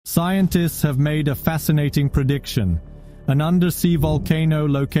Scientists have made a fascinating prediction. An undersea volcano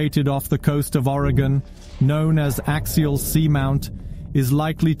located off the coast of Oregon, known as Axial Seamount, is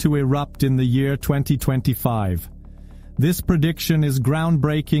likely to erupt in the year 2025. This prediction is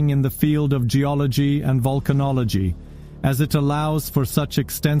groundbreaking in the field of geology and volcanology, as it allows for such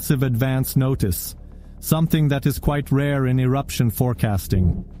extensive advance notice, something that is quite rare in eruption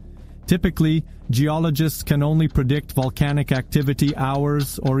forecasting. Typically, geologists can only predict volcanic activity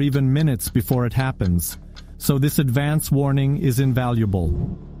hours or even minutes before it happens, so this advance warning is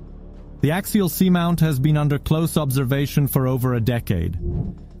invaluable. The Axial Seamount has been under close observation for over a decade.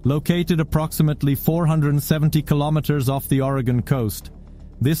 Located approximately 470 kilometers off the Oregon coast,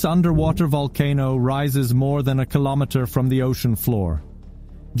 this underwater volcano rises more than a kilometer from the ocean floor.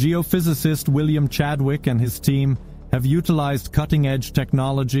 Geophysicist William Chadwick and his team have utilized cutting-edge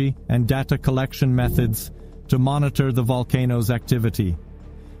technology and data collection methods to monitor the volcano's activity.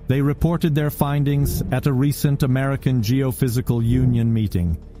 They reported their findings at a recent American Geophysical Union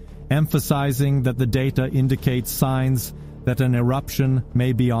meeting, emphasizing that the data indicates signs that an eruption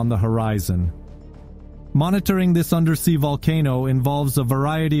may be on the horizon. Monitoring this undersea volcano involves a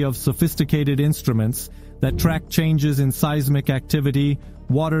variety of sophisticated instruments that track changes in seismic activity,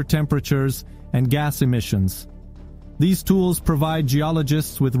 water temperatures, and gas emissions. These tools provide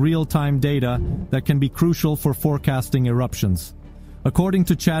geologists with real-time data that can be crucial for forecasting eruptions. According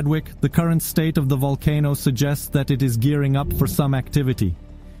to Chadwick, the current state of the volcano suggests that it is gearing up for some activity,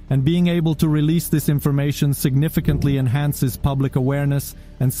 and being able to release this information significantly enhances public awareness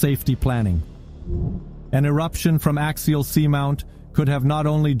and safety planning. An eruption from Axial Seamount could have not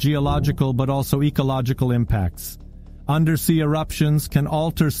only geological but also ecological impacts. Undersea eruptions can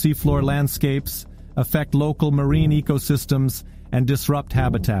alter seafloor landscapes, affect local marine ecosystems, and disrupt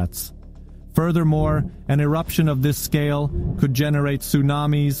habitats. Furthermore, an eruption of this scale could generate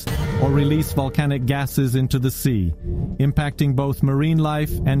tsunamis or release volcanic gases into the sea, impacting both marine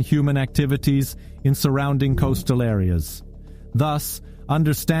life and human activities in surrounding coastal areas. Thus,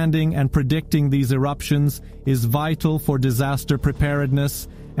 understanding and predicting these eruptions is vital for disaster preparedness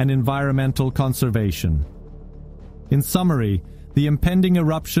and environmental conservation. In summary, the impending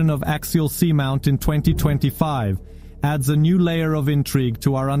eruption of Axial Seamount in 2025 adds a new layer of intrigue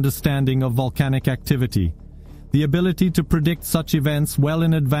to our understanding of volcanic activity. The ability to predict such events well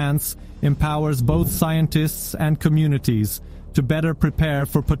in advance empowers both scientists and communities to better prepare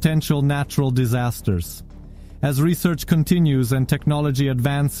for potential natural disasters. As research continues and technology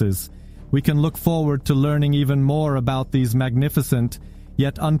advances, we can look forward to learning even more about these magnificent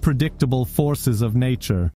yet unpredictable forces of nature.